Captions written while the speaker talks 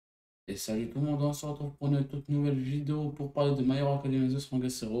Et salut tout le monde, on se retrouve pour une toute nouvelle vidéo pour parler de My Hero Academia Strong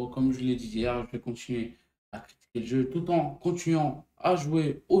Zero. Comme je l'ai dit hier, je vais continuer à critiquer le jeu tout en continuant à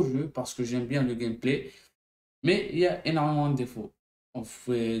jouer au jeu parce que j'aime bien le gameplay. Mais il y a énormément de défauts. Vous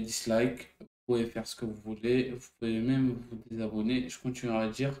pouvez dislike, vous pouvez faire ce que vous voulez, vous pouvez même vous désabonner, je continue à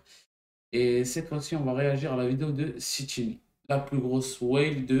dire. Et cette fois-ci, on va réagir à la vidéo de Seatin, la plus grosse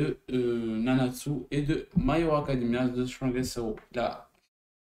whale de Nanatsu et de My Hero Academia de Strong Zero. Là,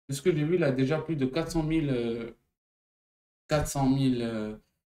 de ce que j'ai vu, il a déjà plus de 400 000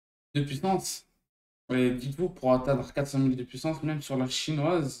 de puissance. Et dites-vous, pour atteindre 400 000 de puissance, même sur la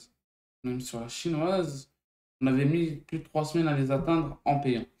chinoise, on avait mis plus de 3 semaines à les atteindre en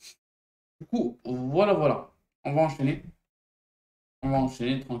payant. Du coup, voilà. On va enchaîner. On va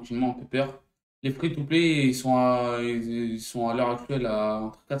enchaîner tranquillement en pépère. Les free-to-play, ils sont à l'heure actuelle à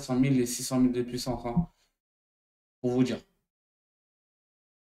entre 400 000 et 600 000 de puissance, hein, pour vous dire.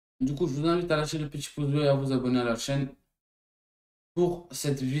 Du coup, je vous invite à lâcher le petit pouce bleu et à vous abonner à la chaîne pour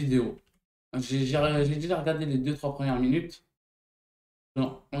cette vidéo. J'ai déjà regardé les 2-3 premières minutes.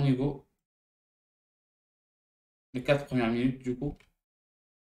 Non, on y go. Les 4 premières minutes, du coup.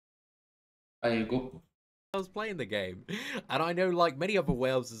 Allez, go. I was playing the game, and I know, like many other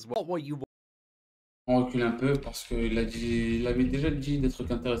whales as well, what you On recule un peu parce il avait déjà dit des trucs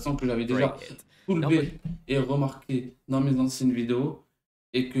intéressants que j'avais déjà rated. Number soulevé et remarqué dans mes anciennes vidéos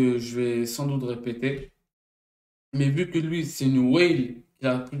et que je vais sans doute répéter. Mais vu que lui, c'est une whale qui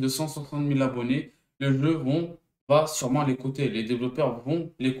a plus de 160 000 abonnés, le jeu va sûrement l'écouter. Les développeurs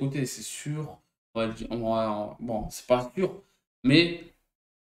vont l'écouter, c'est sûr. Bon, c'est pas sûr, mais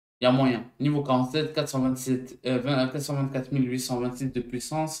il y a moyen. Niveau 47, 424 826 de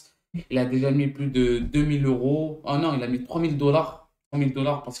puissance. Il a déjà mis plus de 2000 euros. Oh non, il a mis 3000 dollars. 3000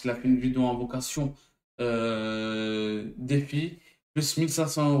 dollars parce qu'il a fait une vidéo en vocation défi. Plus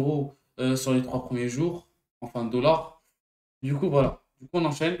 1500 euros sur les 3 premiers jours. Enfin, dollars. Du coup, voilà. Du coup, on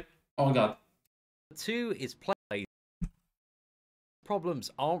enchaîne. On regarde. 2 is play. Problems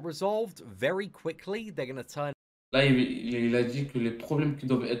aren't resolved very quickly. They're going to turn Là, il a dit que les problèmes qui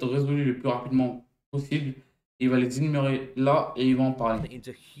doivent être résolus le plus rapidement possible, il va les énumérer là et il va en parler.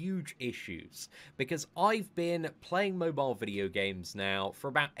 into huge issues because I've been playing mobile video games now for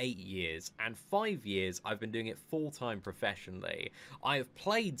about 8 years, and 5 years I've been doing it full-time professionally. I have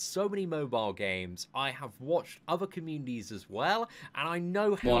played so many mobile games, I have watched other communities as well, and I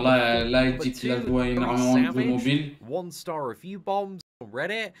know how Bon, the là, il number dit qu'il a 2 joué very énormément de jeux savage, mobiles. 1-star review bombs on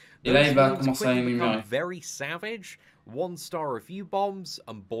Reddit. Et là, il Those va memes commencer à quickly become énumérer. very savage, 1-star review bombs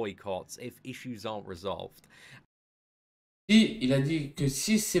and boycotts if issues aren't resolved. Il a dit que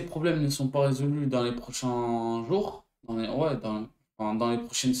si ces problèmes ne sont pas résolus dans les prochains jours, dans les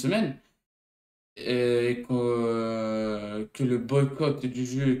prochaines semaines, et que le boycott du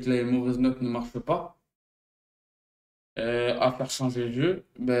jeu et que les mauvaises notes ne marchent pas, à faire changer le jeu,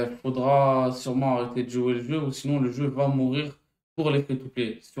 ben, faudra sûrement arrêter de jouer le jeu ou sinon le jeu va mourir pour les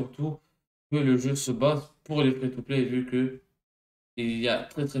free-to-play. Surtout que le jeu se base pour les free-to-play vu que il y a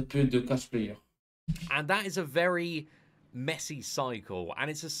très peu de cash player. And that is a very messy cycle, and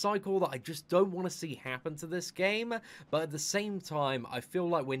it's a cycle that I just don't want to see happen to this game, but at the same time I feel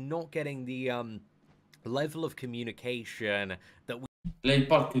like we're not getting the level of communication that we Là, il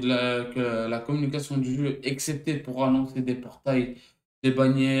parle que la communication du jeu, excepté pour annoncer des portails, des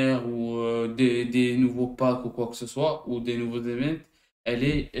bannières ou des nouveaux packs ou quoi que ce soit, ou des nouveaux events, elle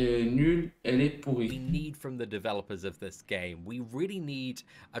est nulle, elle est pourrie. need from the developers of this game. We really need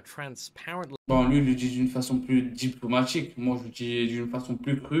a transparent Bon, lui, il le dit d'une façon plus diplomatique. Moi, je le dis d'une façon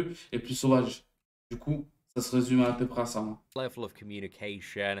plus crue et plus sauvage. Du coup, ça se résume à peu près à ça, hein. level of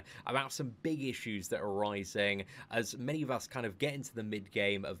communication about some big issues that are rising as many of us kind of get into the mid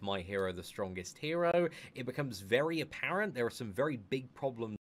game of My Hero the Strongest Hero. It becomes very apparent there are some very big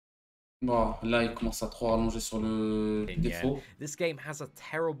problems. Bon, là, il commence à trop rallonger sur le défaut. This game has a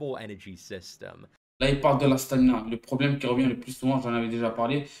terrible energy system. Là, il parle de la stamina. Le problème qui revient le plus souvent, j'en avais déjà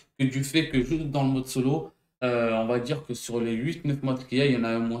parlé, que du fait que juste dans le mode solo, on va dire que sur les 8-9 modes qu'il y a, il y en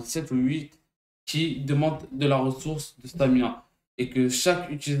a au moins 7 ou 8 qui demandent de la ressource de stamina. Et que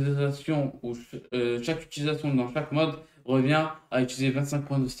chaque utilisation dans chaque mode revient à utiliser 25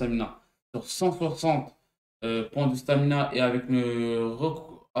 points de stamina. Sur 160 points de stamina et avec une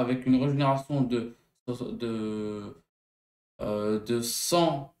régénération de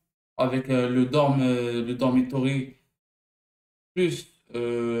 100 avec le dormitory plus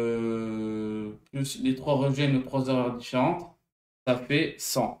les 3 régènes aux 3 heures différentes, ça fait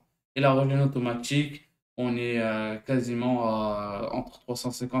 100. Et la régène automatique, on est quasiment entre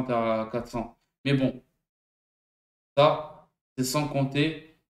 350 à 400. Mais bon, ça, c'est sans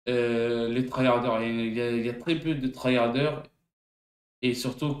compter les tryharders. Il y a très peu de tryharders et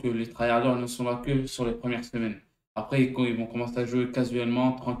surtout que les tryharders ne sont là que sur les premières semaines. Après, ils vont commencer à jouer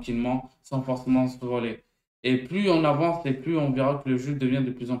casuellement, tranquillement, sans forcément se voler. Et plus on avance et plus on verra que le jeu devient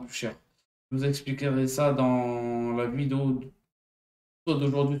de plus en plus cher. Je vous expliquerai ça dans la vidéo soit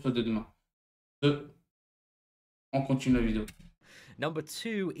d'aujourd'hui, soit de demain. On continue la vidéo. Number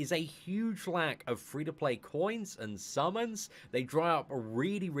two is a huge lack of free-to-play coins and summons. They dry up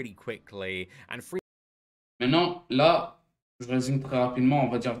really, really quickly, and free. Maintenant, là, je résume très rapidement, on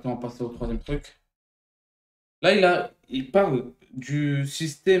va directement passer au troisième truc. Là, il parle du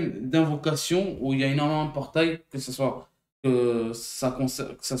système d'invocation où il y a énormément de portails, que ce soit, que ça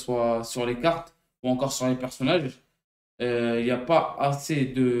soit sur les cartes ou encore sur les personnages. Il n'y a pas assez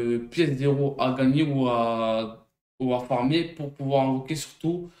de pièces d'héros à gagner ou à farmer pour pouvoir invoquer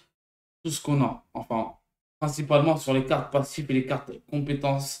surtout tout ce qu'on a. Enfin, principalement sur les cartes passives et les cartes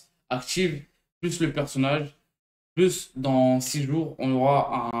compétences actives, plus le personnage. Plus dans 6 jours, on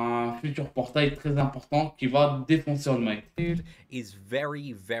aura un futur portail très important qui va défoncer All Might. Is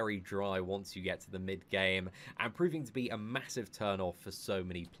very, very dry once you get to the mid-game, and proving to be a massive turn-off for so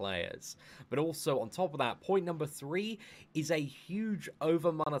many players. But also, on top of that, point number 3 is a huge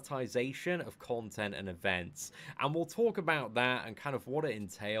over-monetization of content and events. And we'll talk about that and kind of what it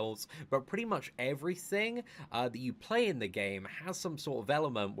entails, but pretty much everything that you play in the game has some sort of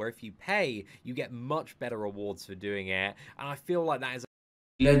element where if you pay, you get much better rewards for doing it, and I feel like that is.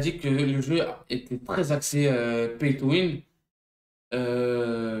 Il a dit que le jeu était très axé pay to win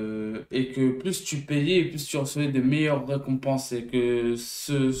et que plus tu payais, plus tu recevais de meilleures récompenses et que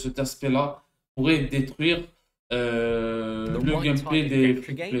cet aspect-là pourrait détruire le gameplay des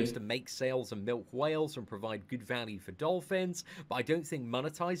free-to-play. To make sales and milk whales and provide good value for dolphins, but I don't think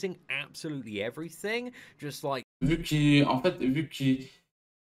monetizing absolutely everything, just like. Vu qu'il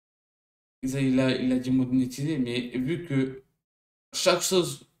il a dit monétiser, mais vu que chaque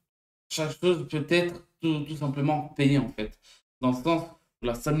chose peut être tout simplement payée en fait. Dans ce sens,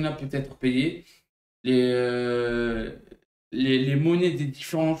 la stamina peut être payée, les, les monnaies des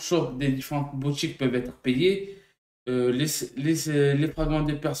différents shops, des différentes boutiques peuvent être payées, les fragments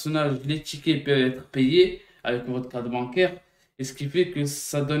des personnages, les tickets peuvent être payés avec votre carte bancaire. Et ce qui fait que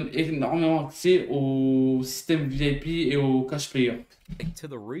ça donne énormément accès au système VIP et au Cashplayer. To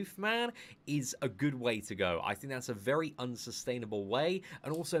the roof, man, is a good way to go. I think that's a very unsustainable way,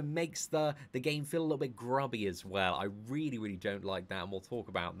 and also makes the game feel a little bit grubby as well. I really, really don't like that, and we'll talk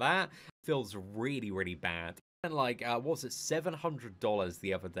about that. It feels really, really bad. And like, what was it, $700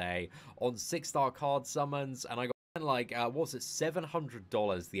 the other day on 6-star card summons, and I got like, what was it,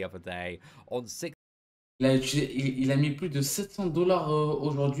 $700 the other day on 6. Il a mis plus de $700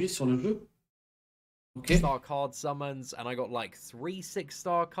 aujourd'hui sur le jeu. Okay. Star card summons, and I got like 3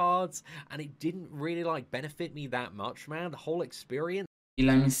 6-star cards, and it didn't really like benefit me that much, man. The whole experience. Il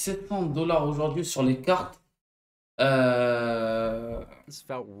a mis $700 aujourd'hui sur les cartes. Felt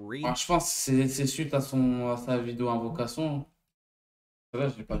really. Je pense que c'est suite à sa vidéo invocation. Là,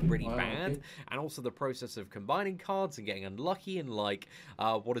 je l'ai pas vu. Pretty bad, okay. And also the process of combining cards and getting unlucky and like,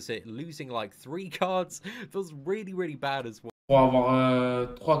 what is it, losing like 3 cards feels really, really bad as well. Pour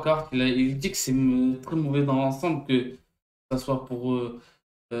avoir 3 cartes, il dit que c'est très mauvais dans l'ensemble, que ça soit pour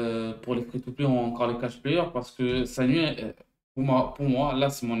les free-to-play ou encore les cash players, parce que ça nuit, pour moi, là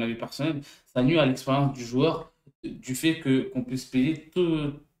c'est mon avis personnel, ça nuit à l'expérience du joueur, du fait qu'on puisse payer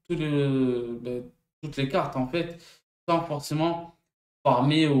toutes les cartes en fait, sans forcément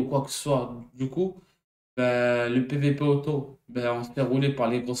farmer ou quoi que ce soit. Du coup, le PVP auto, on se fait rouler par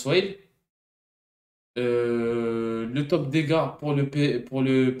les grosses whales. Le top dégâts pour le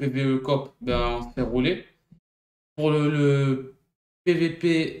PVE COP, on se fait rouler. Pour le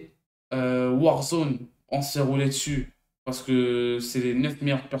PVP Warzone, on se fait rouler dessus parce que c'est les 9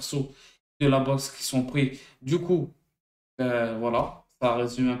 meilleurs persos de la box qui sont pris. Du coup, voilà, ça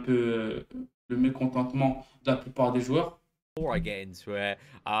résume un peu le mécontentement de la plupart des joueurs. The more I get into it,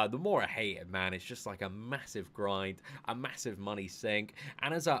 the more I hate it, man. It's just like a massive grind, a massive money sink.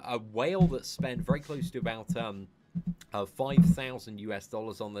 And as a whale that spent very close to about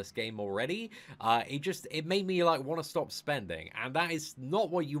 $5,000 on this game already, it made me like want to stop spending, and that is not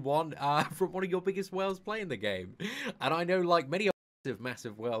what you want from one of your biggest whales playing the game. And I know like many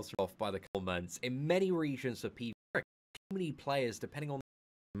massive whales are off by the comments in many regions of people. Too many players, depending on.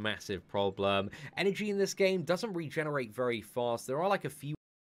 Massive problem. Energy in this game doesn't regenerate very fast. There are like a few.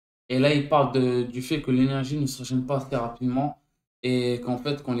 Et là, il parle du fait que l'énergie ne se régène pas assez rapidement et qu'en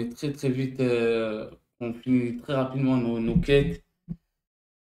fait, qu'on est très vite, qu'on finit très rapidement nos quêtes.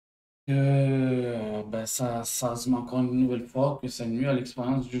 Ben ça se met encore une nouvelle fois que ça nuit à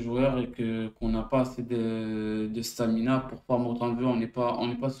l'expérience du joueur et que qu'on n'a pas assez de stamina pour farm autant de jeu. On n'est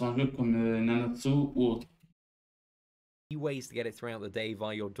pas sur un jeu comme Nanatsu ou autre. Ways to get it throughout the day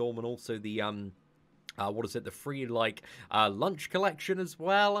via your dorm, and also the what is it, the free lunch collection as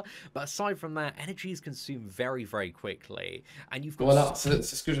well. But aside from that, energy is consumed very, very quickly, and you've got Voilà, c'est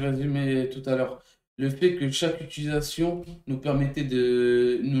ce que je résumais tout à l'heure. Le fait que chaque utilisation nous permettait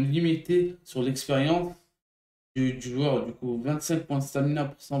de nous limiter sur l'expérience du joueur. Du coup, 25 points de stamina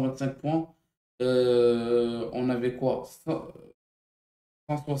pour 125 points. On avait quoi?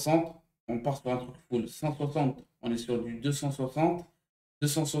 160. On part sur un truc full. 160, on est sur du 260.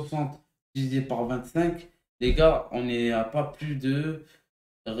 260 divisé par 25. Les gars, on est à pas plus de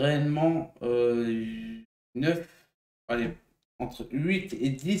réellement 9. Allez, entre 8 et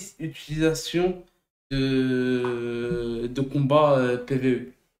 10 utilisations de combat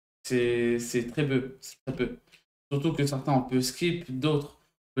PvE. C'est très peu. C'est très peu. Surtout que certains on peut skip, d'autres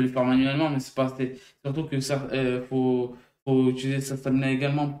on peut les faire manuellement, mais c'est pas assez. Surtout que ça, faut utiliser sa stamina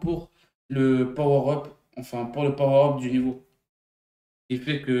également pour le power-up, enfin pour le power-up du niveau. Ce qui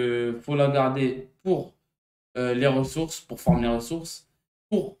fait que faut la garder pour les ressources, pour farmer les ressources,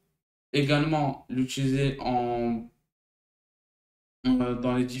 pour également l'utiliser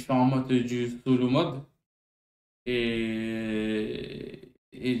dans les différents modes du solo mode. Et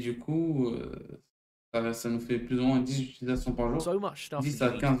du coup, ça nous fait plus ou moins 10 utilisations par jour. so much stuff 10 that à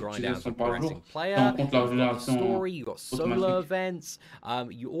you need to 15 grind out as a utilisations par jour. progressing Si player. on compte la You've got the régénération story, you've got solo automatique. events.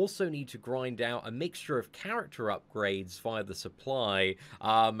 You also need to grind out a mixture of character upgrades via the supply.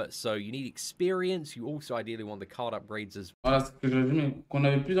 So you need experience. You also ideally want the card upgrades as Voilà, c'est ce que je résumais. Qu'on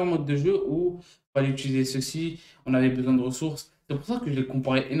avait plusieurs modes de jeu où il fallait utiliser ceci, on avait besoin de ressources. C'est pour ça que je l'ai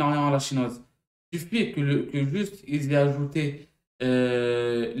comparé énormément à la chinoise. Il suffit que juste ils aient ajouté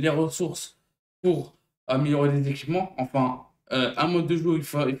les ressources pour améliorer les équipements. Enfin, un mode de jeu où il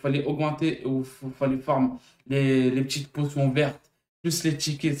fallait augmenter, où il fallait farm les petites potions vertes, plus les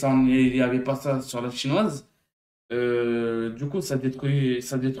tickets, ça, il n'y avait pas ça sur la chinoise. Du coup, ça détruit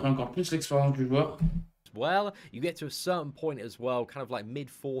encore plus l'expérience du joueur. well. You get to a certain point as well, kind of like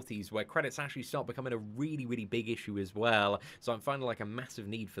mid-40s, where credits actually start becoming a really, really big issue as well. So I'm finding like a massive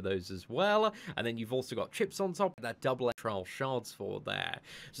need for those as well. And then you've also got chips on top, that double trial shards for there.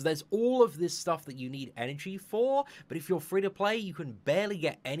 So there's all of this stuff that you need energy for, but if you're free to play, you can barely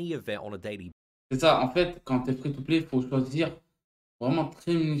get any of it on a daily. C'est ça, en fait, quand tu es free to play, il faut choisir vraiment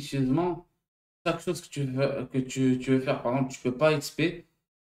très minutieusement chaque chose que tu veux faire. Par exemple, tu ne peux pas XP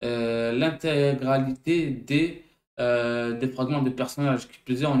l'intégralité des fragments de personnages. Qui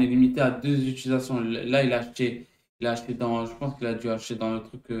plus est, on est limité à 2 utilisations. Là, il a acheté je pense qu'il a dû acheter dans le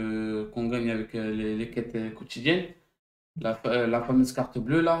truc qu'on gagne avec les quêtes quotidiennes. La fameuse carte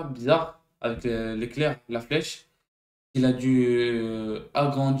bleue, là, bizarre, avec l'éclair, la flèche. Il a dû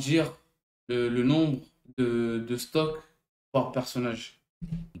agrandir le nombre de stocks par personnage.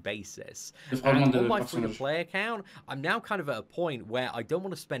 Basis. De fragments And de on my personnages. free-to-play account, I'm now kind of at a point where I don't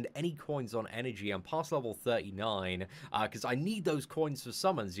want to spend any coins on energy. I'm past level 39 because I need those coins for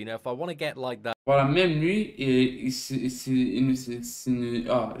summons. You know, if I want to get like that. Voilà, même lui, j'ai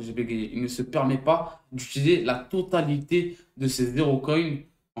bégayé. Il ne se permet pas d'utiliser la totalité de ses 0 coins,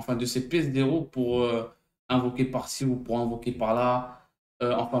 enfin de ses PS0 pour invoquer par-ci ou pour invoquer par-là,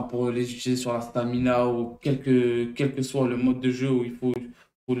 enfin pour les utiliser sur la stamina ou quel que soit le mode de jeu où faut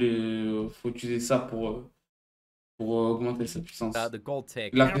utiliser ça pour augmenter sa puissance. The gold tier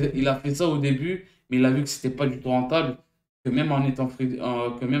Il a fait ça au début, mais il a vu que c'était pas du tout rentable, que même en étant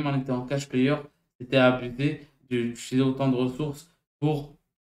cash player, c'était abusé d'utiliser autant de ressources pour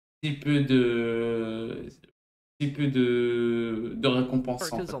si peu de récompenses en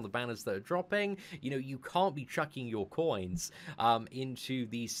characters fait. on the banners that are dropping. You know, you can't be chucking your coins into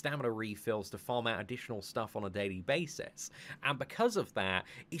these stamina refills to farm out additional stuff on a daily basis. And because of that,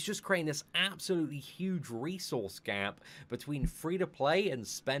 it's just creating this absolutely huge resource gap between free to play and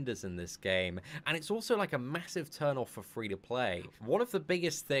spenders in this game. And it's also like a massive turn off for free to play. One of the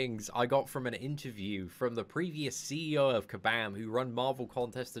biggest things I got from an interview from the previous CEO of Kabam, who run Marvel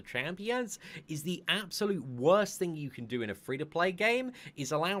Contest of Champions, is the absolute worst thing you can do in a free-to-play game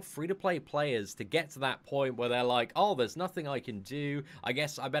is allow free-to-play players to get to that point where they're like, oh, there's nothing I can do, I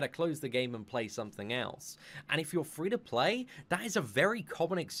guess I better close the game and play something else. And if you're free-to-play, that is a very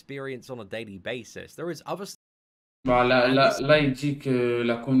common experience on a daily basis. There is other Bah, là, and là, this là, il dit que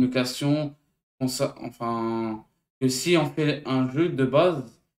la communication, enfin, que si on fait un jeu de base,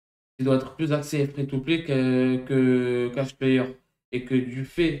 il doit être plus axé free-to-play que Cashplayer. Et que du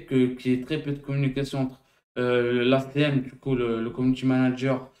fait qu'il y ait très peu de communication entre l'ACM, du coup le community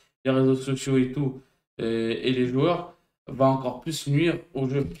manager les réseaux sociaux et tout, et les joueurs, va encore plus nuire au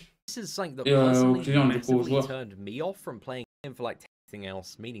jeu This is something that et aux personally clients, du coup, aux massively joueurs. turned me off from playing game for like anything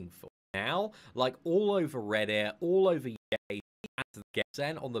else meaningful. Now, like all over Reddit, all over EA, to get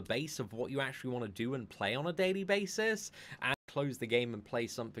sent on the base of what you actually want to do and play on a daily basis, and close the game and play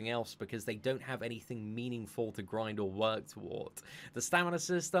something else because they don't have anything meaningful to grind or work toward. The stamina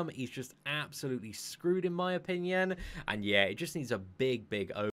system is just absolutely screwed in my opinion, and yeah, it just needs a big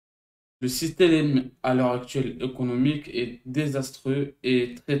Le système à l'heure actuelle économique est désastreux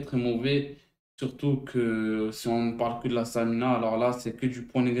et très très mauvais. Surtout que si on ne parle que de la stamina, alors là, c'est que du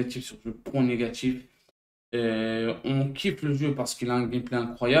point négatif sur du point négatif. On kiffe le jeu parce qu'il a un gameplay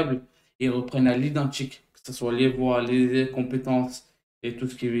incroyable et ils reprennent à l'identique, que ce soit les voix, les compétences et tout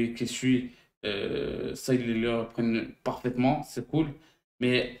ce qui suit. Ça, ils le reprennent parfaitement, c'est cool.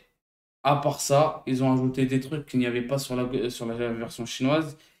 Mais à part ça, ils ont ajouté des trucs qu'il n'y avait pas sur la version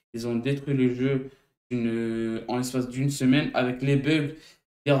chinoise. Ils ont détruit le jeu en l'espace d'une semaine avec les bugs,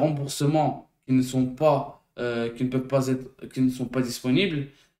 des remboursements qui ne peuvent pas être, qui ne sont pas disponibles.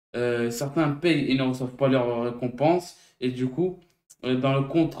 Certains payent et ne reçoivent pas leur récompense. Et du coup, dans le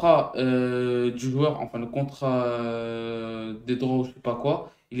contrat du joueur, enfin le contrat des droits ou je sais pas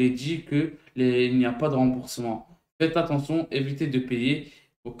quoi, il est dit que il n'y a pas de remboursement. Faites attention, évitez de payer.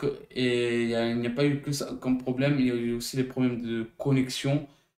 Donc, et il n'y a pas eu que ça comme problème, il y a eu aussi des problèmes de connexion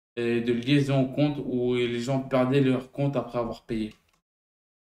et de liaison au compte où les gens perdaient leur compte après avoir payé.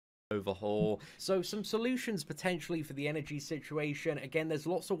 overhaul. So some solutions potentially for the energy situation. Again, there's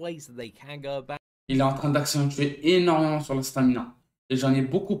lots of ways that they can go about. Il est en train d'accentuer énormément sur la stamina. Et j'en ai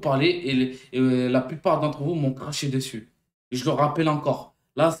beaucoup parlé et la plupart d'entre vous m'ont craché dessus. Et je le rappelle encore.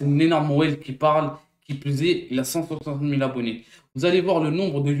 Là, c'est une énorme whale qui parle. Qui plus est, il a 160 000 abonnés. Vous allez voir le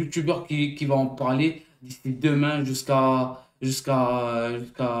nombre de youtubeurs qui va en parler d'ici demain jusqu'à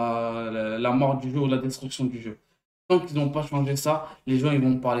la mort du jeu ou la destruction du jeu. Tant qu'ils n'ont pas changé ça, les gens ils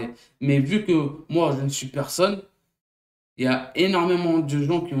vont parler. Mais vu que moi, je ne suis personne, il y a énormément de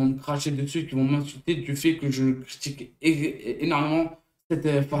gens qui vont me cracher dessus, qui vont m'insulter du fait que je critique énormément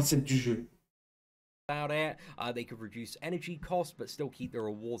cette facette du jeu. About it. They could reduce energy costs but still keep the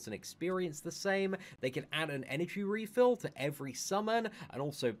rewards and experience the same. They could add an energy refill to every summon and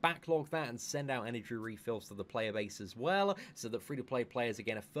also backlog that and send out energy refills to the player base as well, so that free-to-play players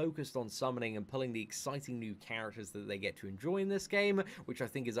again are focused on summoning and pulling the exciting new characters that they get to enjoy in this game, which I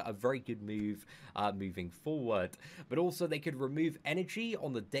think is a very good move moving forward. But also they could remove energy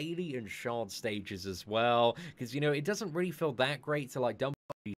on the daily and shard stages as well, because you know it doesn't really feel that great to like dump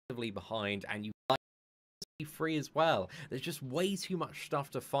heavily behind and you free as well. There's just way too much stuff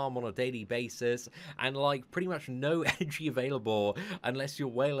to farm on a daily basis and like pretty much no energy available unless you're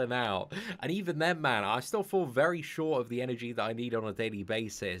whaling out. And even then, man, I still fall very short of the energy that I need on a daily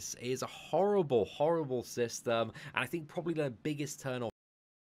basis. It is a horrible system, and I think probably the biggest turn off.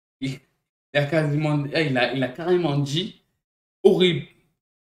 Il a carrément dit horrible.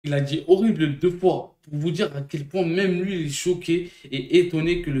 Il a dit horrible 2 fois pour vous dire à quel point même lui il est choqué et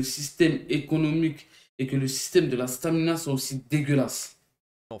étonné que le système économique et que le système de la stamina soit aussi dégueulasse.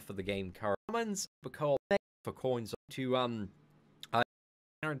 For the game current for coins to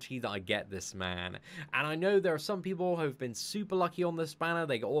guarantee that I get this, man. And I know there are some people who have been super lucky on this banner.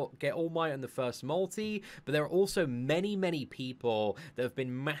 They get All Might in the first multi, but there are also many people that have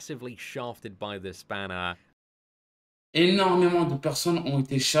been massively shafted by this banner. Énormément de personnes ont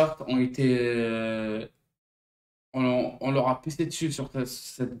été shaft, on leur a pissé dessus sur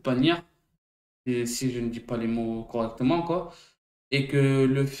cette bannière, et si je ne dis pas les mots correctement, quoi. Et que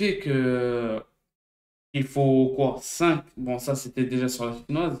le fait que il faut quoi 5, bon ça c'était déjà sur la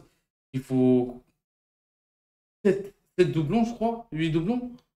chinoise, il faut 7 doublons, je crois, 8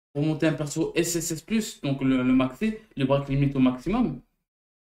 doublons pour monter un perso SSS+, donc le maxé, le break limite au maximum.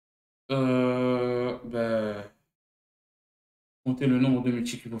 Ben, compter le nombre de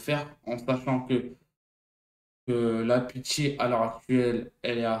multi qu'il faut faire, en sachant que la pitié à l'heure actuelle,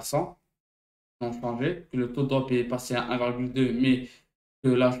 elle est à 100, non changé, que le taux de drop est passé à 1,2, mais que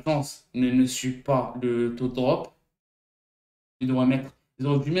la chance ne suit pas le taux de drop. Ils auraient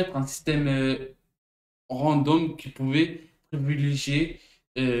dû mettre un système random qui pouvait privilégier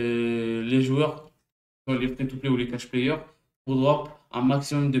les joueurs, les free-to-play ou les cash players, pour drop un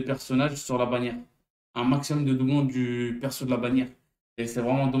maximum de personnages sur la bannière. Un maximum de doublons du perso de la bannière. Et c'est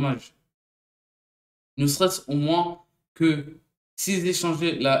vraiment dommage. Ne serait-ce au moins que s'ils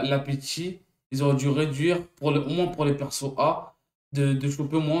échangeaient la pitié, ils auraient dû réduire, au moins pour les persos A, de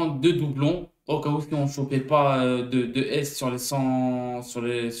choper au moins 2 doublons, au cas où si on ne chopait pas de S sur les 100, sur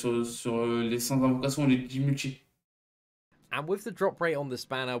les 100 invocations, les 10 multi. And with the drop rate on this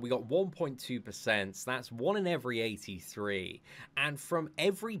banner, we got 1.2%. That's 1 in every 83. And from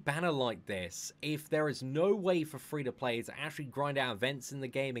every banner like this, if there is no way for free-to-play to actually grind out events in the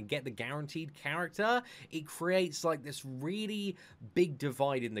game and get the guaranteed character, it creates like this really big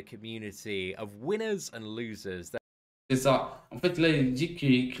divide in the community of winners and losers. C'est ça. En fait, là, il dit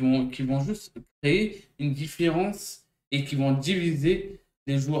qu'ils vont juste créer une différence et qu'ils vont diviser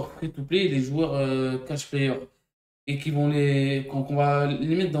les joueurs free-to-play et les joueurs cash player. Et qu'on va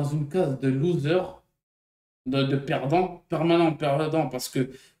les mettre dans une case de loser, de perdant, permanent perdant, parce que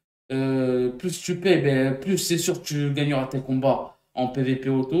plus tu paies, ben, plus c'est sûr que tu gagneras tes combats en PvP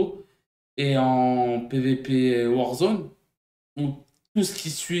auto et en PvP Warzone. Donc, tout ce qui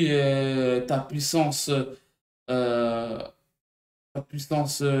suit euh, ta puissance de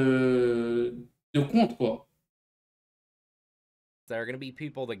compte, quoi. There are going to be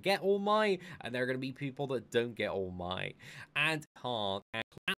people that get All Might, and there are going to be people that don't get All Might. And hard. And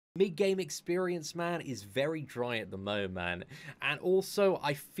mid-game experience, man, is very dry at the moment. And also,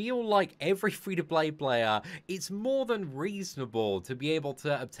 I feel like every free-to-play player, it's more than reasonable to be able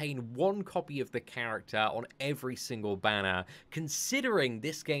to obtain one copy of the character on every single banner, considering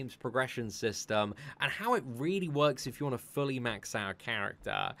this game's progression system and how it really works if you want to fully max out a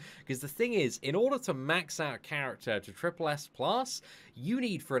character. Because the thing is, in order to max out a character to Triple S+, you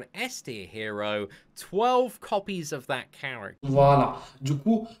need for an S tier hero 12 copies of that character. Voilà. Du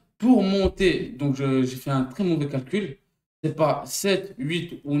coup, pour monter, donc j'ai fait un très mauvais calcul. C'est pas 7,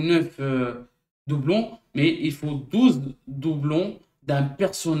 8 ou 9 doublons, mais il faut 12 doublons d'un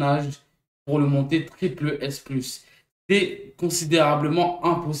personnage pour le monter triple S+. C'est considérablement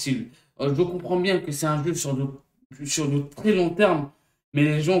impossible. Je comprends bien que c'est un jeu sur de très long terme, mais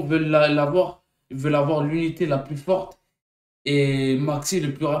les gens veulent l'avoir, ils veulent avoir l'unité la plus forte et maxer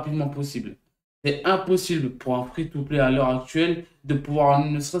le plus rapidement possible. C'est impossible pour un free-to-play à l'heure actuelle de pouvoir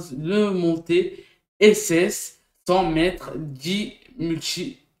ne serait-ce le monter SS sans mettre 10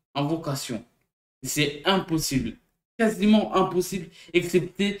 multi-invocations. C'est impossible. Quasiment impossible,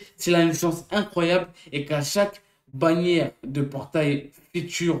 excepté s'il a une chance incroyable et qu'à chaque bannière de portail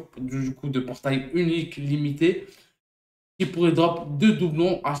feature, du coup de portail unique limité, il pourrait drop 2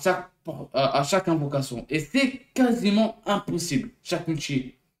 doublons à chaque invocation. Et c'est quasiment impossible. Chaque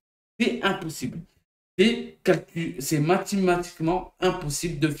multi. C'est impossible. C'est mathématiquement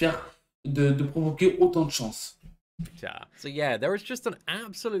impossible de provoquer autant de chances. So yeah, there is just an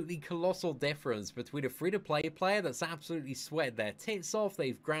absolutely colossal difference between a free-to-play player that's absolutely sweated their tits off,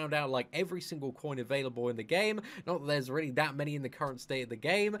 they've ground out like every single coin available in the game, not that there's really that many in the current state of the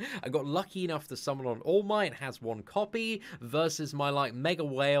game, I got lucky enough to summon on All Might, has one copy, versus my like mega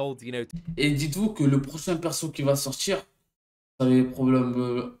whale, you know. Et dites-vous que le prochain perso qui va sortir, vous savez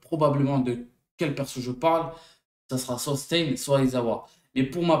probablement de quel perso je parle, ça sera soit Stain, soit Izawa. Mais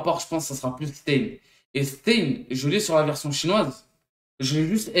pour ma part, je pense que ça sera plus Stain. Et Stain, je l'ai sur la version chinoise. Je l'ai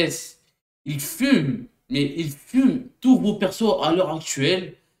juste S. Il fume, mais il fume tous vos persos à l'heure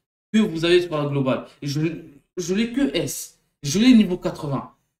actuelle que vous avez sur la globale. Et je l'ai que S. Je l'ai niveau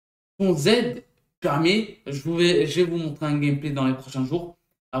 80. Son Z permet, je vais vous montrer un gameplay dans les prochains jours,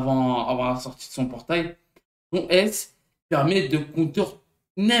 avant la sortie de son portail. Son S permet de counter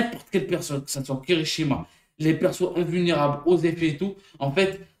n'importe quelle personne, que ce soit Kirishima, les persos invulnérables aux effets et tout. En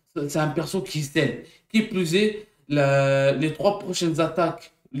fait, c'est un perso qui scelle. Qui plus est, les 3 prochaines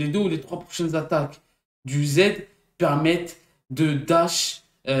attaques, les 2 ou les 3 prochaines attaques du Z permettent de dash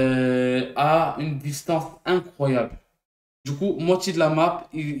à une distance incroyable. Du coup, moitié de la map,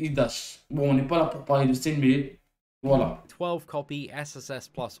 il dash. Bon, on n'est pas là pour parler de scène, mais voilà. 12 copy SSS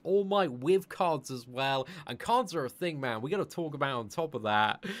plus All Might with cards as well, and cards are a thing, man, we gotta talk about on top of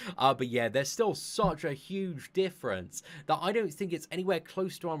that. But yeah, there's still such a huge difference that I don't think it's anywhere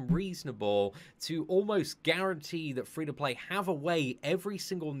close to unreasonable to almost guarantee that free-to-play have a way every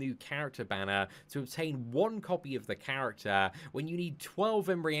single new character banner to obtain one copy of the character when you need 12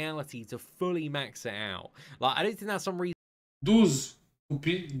 in reality to fully max it out. Like, I don't think that's unreasonable. 12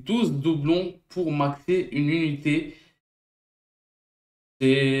 copies, 12 doublons pour maxer une unité. C'est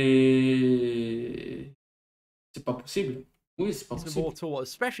pas possible. Oui, c'est pas possible.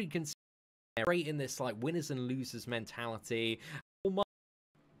 Especially considering in this like winners and losers mentality.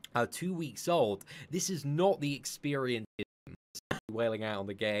 2 weeks old. This is not the experience wailing out on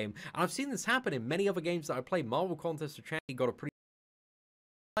the game. And I've seen this happen in many other games that I played. Marvel Contest of Champions got a pretty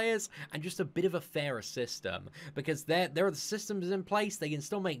players and just a bit of a fairer system, because there are the systems in place. They can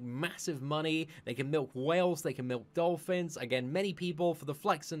still make massive money, they can milk whales, they can milk dolphins. Again, many people for the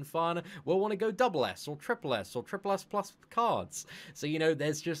flex and fun will want to go double S or triple S or triple S plus cards. So, you know,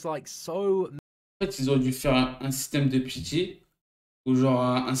 there's just like so En fait, ils auraient dû faire un système de pitié ou genre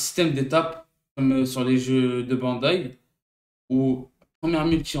un système d'étapes comme sur les jeux de Bandai où première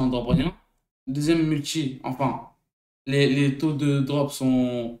multi on drop rien, deuxième multi, enfin, les taux de drop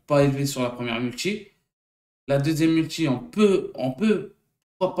sont pas élevés sur la première multi. La deuxième multi, on peut,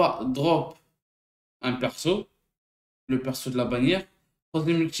 pourquoi pas, drop un perso, le perso de la bannière.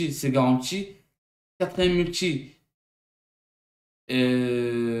 Troisième multi, c'est garanti. Quatrième multi,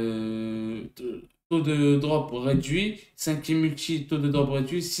 euh, taux de drop réduit. Cinquième multi, taux de drop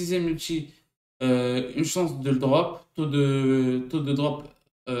réduit. Sixième multi, une chance de le drop. Taux de drop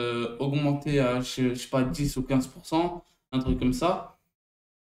augmenté à, je sais pas, 10 ou 15%, un truc comme ça.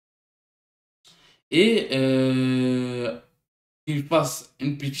 Et qu'il fasse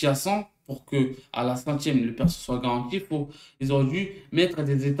une pitch à 100 pour que à la centième, le perso soit garanti. Ils auraient dû mettre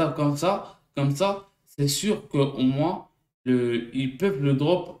des étapes comme ça. Comme ça, c'est sûr qu'au moins, ils peuvent le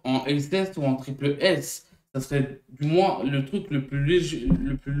drop en LS ou en triple S. Ça serait du moins le truc le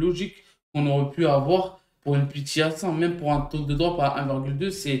plus logique qu'on aurait pu avoir pour une pitch à 100. Même pour un taux de drop à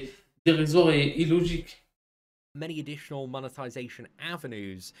 1,2, c'est dérisoire et illogique. Many additional monetization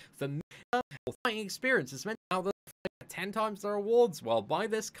avenues for fighting experience. It's meant now that 10 times the rewards. Well, buy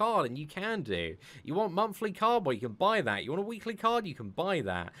this card and you can do. You want monthly card? Well, you can buy that. You want a weekly card? You can buy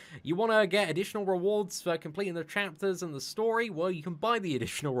that. You want to get additional rewards for completing the chapters and the story? Well, you can buy the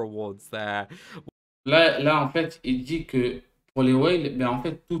additional rewards there. Là, en fait, il dit que pour les whales, ben, en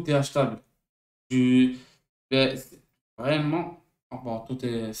fait, tout est achetable. Ben, réellement, bon,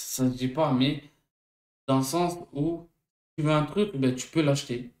 ça se dit pas, mais dans le sens où tu veux un truc, ben, tu peux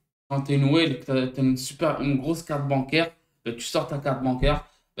l'acheter. Quand tu es une whale, tu as une grosse carte bancaire, ben, tu sors ta carte bancaire,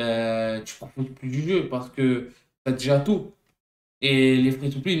 ben, tu profites plus du jeu parce que tu as déjà tout. Et les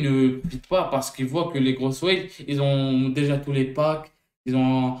free-to-play ne profitent pas parce qu'ils voient que les grosses whales, ils ont déjà tous les packs, ils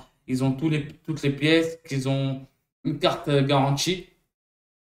ont toutes les pièces, qu'ils ont une carte garantie,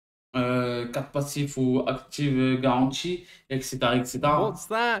 carte passive ou active garantie, etc., etc. What's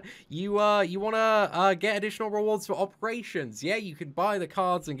that? You want to get additional rewards for operations? Yeah, you can buy the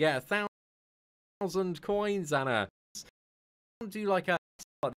cards and get 1,000 coins and do like a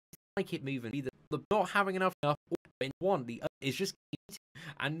like it moving. Either not having enough in one, the other is just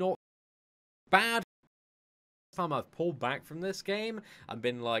and not bad. Time I've pulled back from this game and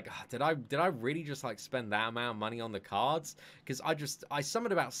been like, did I really just like spend that amount of money on the cards? Because I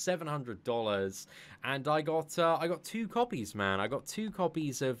summoned about $700 and I got 2 copies, man. I got 2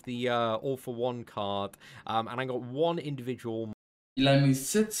 copies of the All for One card, and I got one individual. Il a mis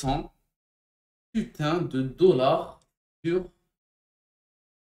 700 putain de dollars sur.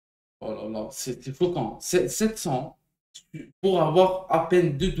 Oh là là, c'était choquant. 700 pour avoir à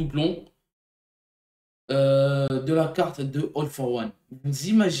peine 2 doublons. De la carte de All for One. Vous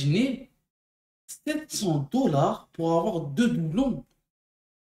imaginez 700 dollars pour avoir 2 doublons.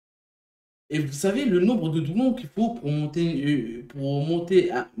 Et vous savez le nombre de doublons qu'il faut pour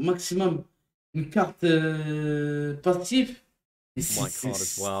monter un maximum une carte passive. My card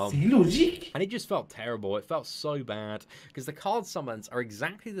as well. C'est illogique. And it just felt terrible. It felt so bad because the card summons are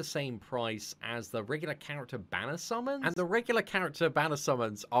exactly the same price as the regular character banner summons, and the regular character banner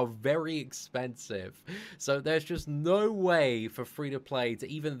summons are very expensive. So there's just no way for free to play to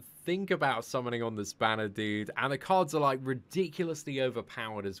even think about summoning on this banner, dude. And the cards are like ridiculously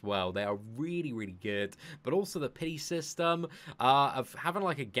overpowered as well. They are really, really good. But also the pity system of having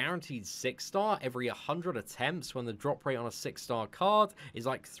like a guaranteed 6-star every 100 attempts when the drop rate on a 6-star card is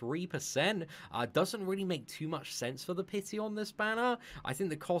like 3%. Doesn't really make too much sense for the pity on this banner. I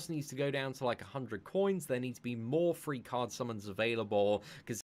think the cost needs to go down to like 100 coins. There need to be more free card summons available.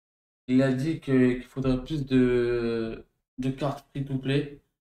 Because il a dit qu'il faudrait plus de cartes free-to-play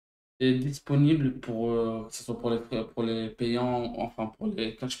disponible pour que ce soit pour les payants, enfin pour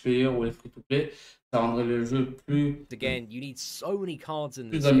les Cashplayer ou les free-to-play. Ça rendrait le jeu plus. Again, you need so many cards in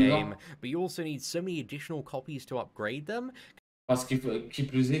this game, but you also need so many additional copies to upgrade them. Parce qu'il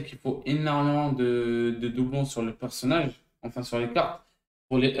faut énormément de doublons sur le personnage, enfin sur les cartes,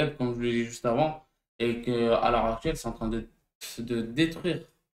 pour les up comme je l'ai dit juste avant, et qu'à l'heure actuelle, c'est en train de détruire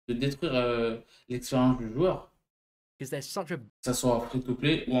l'expérience du joueur. Que ça soit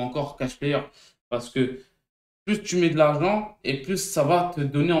free-to-play ou encore cash-player. Parce que plus tu mets de l'argent et plus ça va te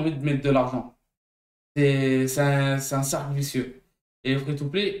donner envie de mettre de l'argent. C'est un cercle vicieux. Et les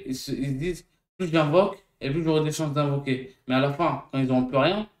free-to-play, ils se disent, plus j'invoque et plus j'aurai des chances d'invoquer. Mais à la fin, quand ils n'auront plus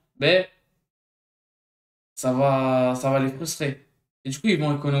rien, ben, ça va les frustrer. Et du coup, ils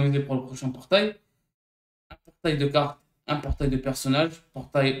vont économiser pour le prochain portail. Un portail de cartes, un portail de personnages,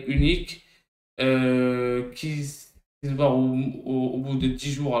 portail unique, qui se voit au bout de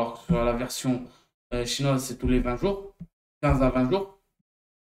 10 jours, alors que sur la version chinoise, c'est tous les 20 jours, 15 à 20 jours.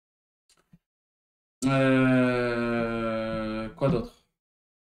 Quoi d'autre?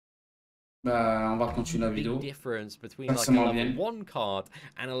 Bah, on va continuer la Big vidéo. difference between Ça, like ça a m'en level vient. 1 card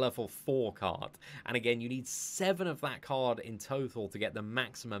and a level 4 card. And again, you need 7 of that card in total to get the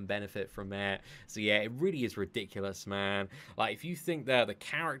maximum benefit from it. So yeah, it really is ridiculous, man. Like, if you think that the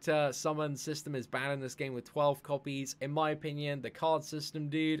character summon system is bad in this game with 12 copies, in my opinion, the card system,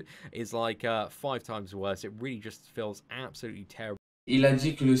 dude, is like 5 times worse. It really just feels absolutely terrible. Il a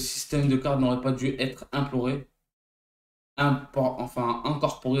dit que le système de cartes n'aurait pas dû être imploré, enfin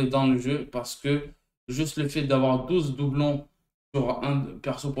incorporé dans le jeu, parce que juste le fait d'avoir 12 doublons sur un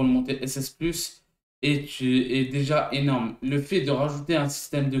perso pour le monter SS+, est déjà énorme. Le fait de rajouter un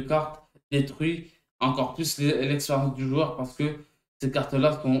système de cartes détruit encore plus l'expérience du joueur, parce que ces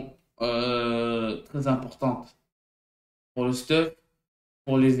cartes-là sont très importantes pour le stuff,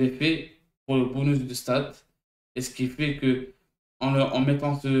 pour les effets, pour le bonus de stats. Et ce qui fait que en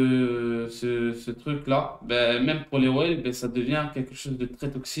mettant ce truc-là, ben, même pour les whales, ben, ça devient quelque chose de très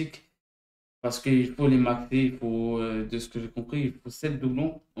toxique. Parce qu'il faut les maxer, il faut, de ce que j'ai compris, il faut 7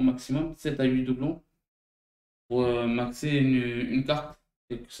 doublons au maximum, 7 à 8 doublons pour maxer une carte,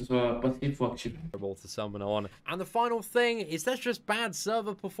 et que ce soit passif ou actif. To summon on. And the final thing is there's just bad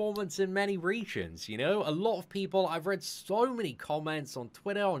server performance in many regions, you know? A lot of people, I've read so many comments on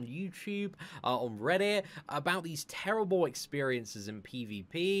Twitter, on YouTube, on Reddit, about these terrible experiences in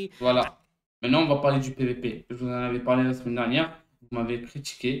PvP. Voilà. Maintenant, on va parler du PvP. Je vous en avais parlé la semaine dernière, vous m'avez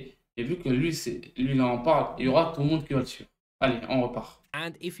critiqué, et vu que lui, il en parle, il y aura tout le monde qui va le suivre. Allez, on repart.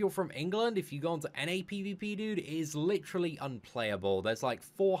 And if you're from England, if you go onto NA PvP, dude, it is literally unplayable. There's like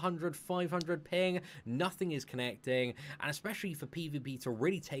 400, 500 ping, nothing is connecting, and especially for PvP to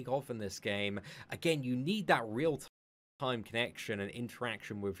really take off in this game, again, you need that real-time connection and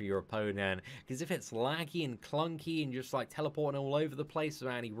interaction with your opponent, because if it's laggy and clunky and just like teleporting all over the place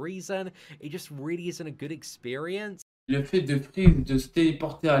without any reason, it just really isn't a good experience. Le fait de freeze, de se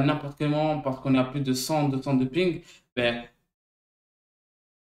téléporter à n'importe quel moment parce qu'on est à plus de 100, 200 de ping, ben,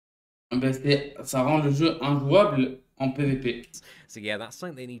 ça rend le jeu injouable en PvP. So yeah, that's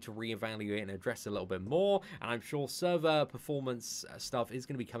something they need to reevaluate and address a little bit more, and I'm sure server performance stuff is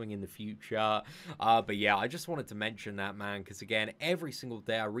going to be coming in the future. But yeah, I just wanted to mention that, man, because again, every single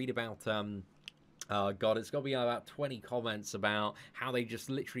day I read about God, it's got to be about 20 comments about how they just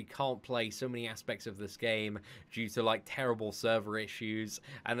literally can't play so many aspects of this game due to like terrible server issues,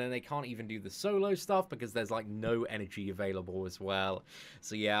 and then they can't even do the solo stuff because there's like no energy available as well.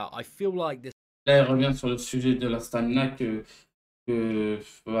 So yeah, I feel like this. Là, il revient sur le sujet de la stamina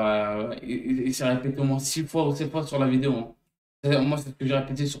bah, il s'est répété au moins 6 fois ou 7 fois sur la vidéo. Hein. Moi, c'est ce que j'ai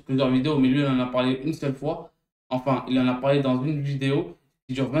répété sur plusieurs vidéos, mais lui, il en a parlé une seule fois. Enfin, il en a parlé dans une vidéo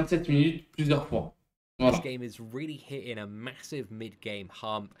qui dure 27 minutes plusieurs fois. This game is really hitting a massive mid-game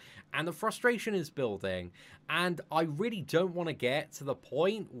hump, and the frustration is building, and I really don't want to get to the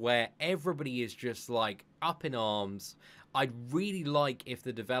point where everybody is just like up in arms. I'd really like if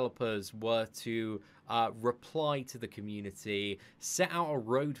the developers were to reply to the community, set out a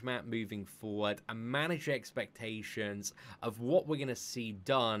roadmap moving forward, and manage expectations of what we're going to see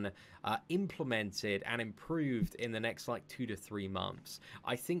done, implemented, and improved in the next like 2 to 3 months.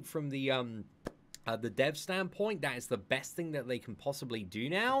 I think from the dev standpoint, that is the best thing that they can possibly do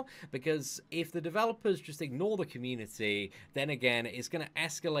now, because if the developers just ignore the community, then again, it's going to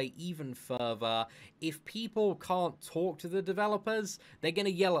escalate even further. If people can't talk to the developers, they're going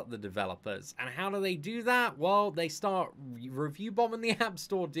to yell at the developers. And how do they do that? Well, they start review bombing the App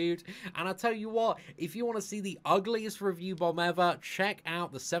Store, dude. And I tell you what, if you want to see the ugliest review bomb ever, check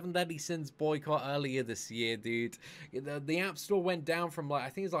out the 7 Deadly Sins boycott earlier this year, dude. The App Store went down from like, I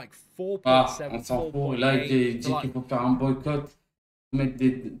think it's like 4.7. Là, il dit qu'il faut faire un boycott, mettre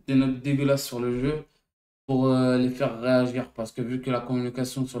des notes dégueulasses sur le jeu pour les faire réagir. Parce que vu que la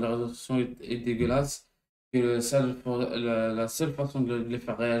communication sur les réseaux sociaux est dégueulasse, que la seule façon de les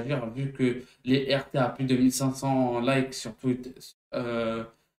faire réagir, vu que les RT à plus de 1500 likes sur Twitter,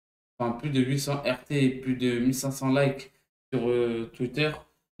 enfin plus de 800 RT et plus de 1500 likes sur Twitter,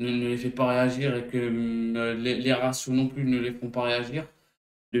 ne les fait pas réagir, et que les ratios non plus ne les font pas réagir.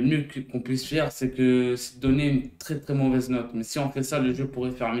 Le mieux qu'on puisse faire, c'est donner une très très mauvaise note. Mais si on fait ça, le jeu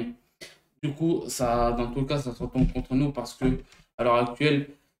pourrait fermer. Du coup, ça, dans tout cas, ça se retourne contre nous, parce que à l'heure actuelle,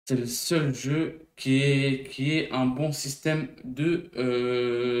 c'est le seul jeu qui est un bon système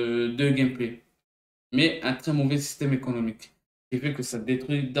de gameplay. Mais un très mauvais système économique, qui fait que ça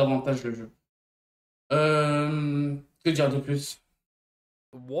détruit davantage le jeu. Que dire de plus?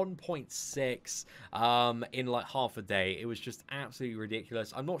 1.6 in like half a day. It was just absolutely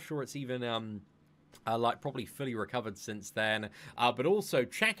ridiculous. I'm not sure it's even like probably fully recovered since then. But also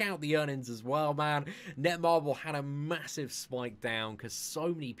check out the earnings as well, man. Netmarble had a massive spike down because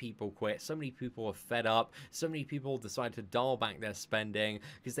so many people quit, so many people were fed up, so many people decided to dial back their spending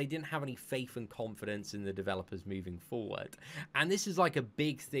because they didn't have any faith and confidence in the developers moving forward. And this is like a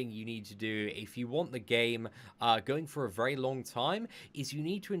big thing you need to do if you want the game going for a very long time, is you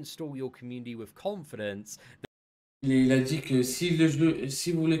need to install your community with confidence. Il a dit que si le jeu,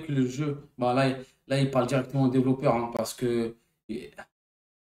 si vous voulez que le jeu, bah là, il parle directement aux développeurs, hein, parce que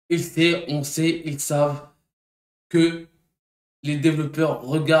il sait, on sait, ils savent que les développeurs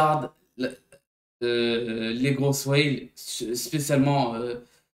regardent les grosses whales, spécialement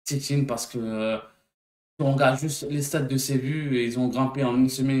Seatin, parce que si on regarde juste les stats de ses vues, et ils ont grimpé en une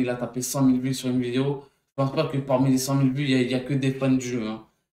semaine, il a tapé 100 000 vues sur une vidéo. Je pense pas que parmi les 100 000 vues, il y a que des fans du jeu, hein.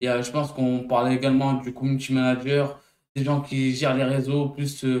 Je pense qu'on parlait également du community manager, des gens qui gèrent les réseaux,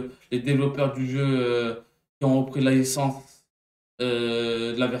 plus les développeurs du jeu qui ont repris la licence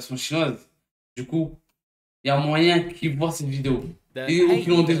de la version chinoise. Du coup, il y a moyen qu'ils voient cette vidéo ou qu'ils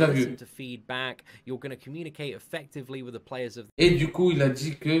l'ont déjà vue. Et du coup, il a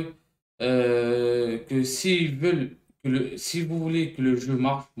dit que s'ils veulent si vous voulez que le jeu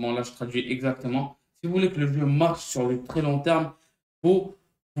marche, bon là je traduis exactement, si vous voulez que le jeu marche sur le très long terme, faut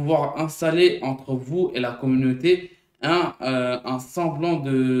pouvoir installer entre vous et la communauté un semblant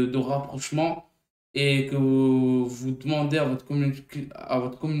de rapprochement et que vous demandez à votre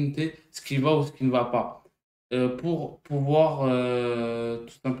communauté ce qui va ou ce qui ne va pas pour pouvoir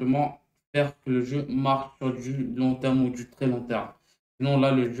tout simplement faire que le jeu marche sur du long terme ou du très long terme. Sinon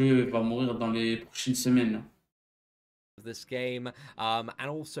là le jeu va mourir dans les prochaines semaines. This game and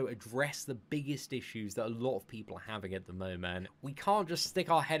also address the biggest issues that a lot of people are having at the moment. We can't just stick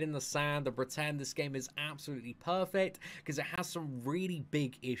our head in the sand and pretend this game is absolutely perfect because it has some really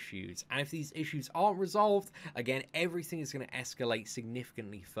big issues, and if these issues aren't resolved, again everything is going to escalate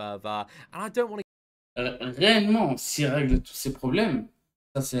significantly further, and I don't want to... réellement, s'il règle tous ces problèmes,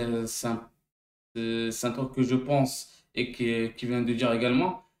 ça c'est un truc que je pense et qui vient de dire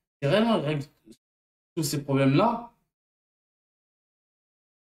également, si réellement il règle tous ces problèmes là,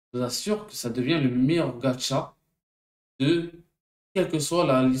 je vous assure que ça devient le meilleur gacha de quelle que soit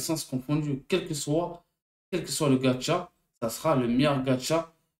la licence confondue, quel que soit le gacha, ça sera le meilleur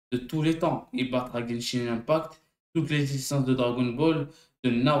gacha de tous les temps. Il battra Genshin Impact, toutes les licences de Dragon Ball, de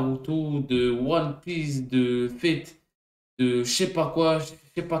Naruto, de One Piece, de Fate, de je sais pas quoi, je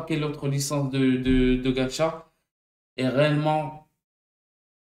sais pas quelle autre licence de gacha. Et réellement,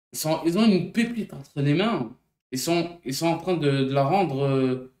 ils ont une pépite entre les mains. Ils sont en train de la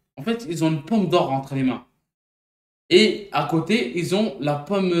rendre... en fait, ils ont une pomme d'or entre les mains. Et à côté, ils ont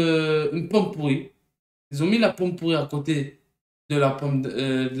une pomme pourrie. Ils ont mis la pomme pourrie à côté de la pomme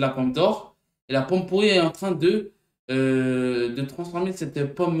d'or. Et la pomme pourrie est en train de transformer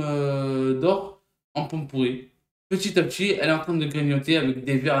cette pomme d'or en pomme pourrie. Petit à petit, elle est en train de grignoter avec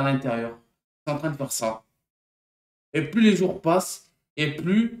des vers à l'intérieur. C'est en train de faire ça. Et plus les jours passent, et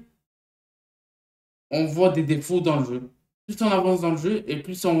plus on voit des défauts dans le jeu. Plus on avance dans le jeu, et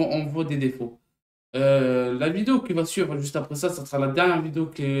plus on voit des défauts. La vidéo qui va suivre juste après ça, ça sera la dernière vidéo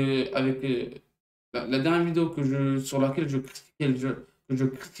la dernière vidéo sur laquelle je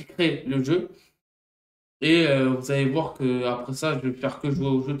critiquerai le jeu. Et vous allez voir que après ça, je vais faire que jouer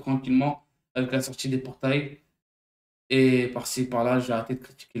au jeu tranquillement avec la sortie des portails. Et par-ci par-là, j'ai arrêté de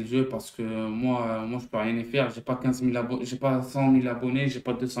critiquer le jeu parce que moi je peux rien y faire. J'ai pas 15 000 abonnés, j'ai pas 100 000 abonnés, j'ai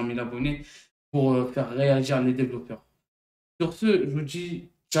pas 200 000 abonnés pour faire réagir les développeurs. Sur ce, je vous dis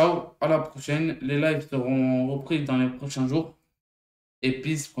ciao, à la prochaine. Les lives seront repris dans les prochains jours. Et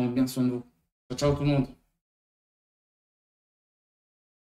peace, prenez bien soin de vous. Ciao, ciao tout le monde.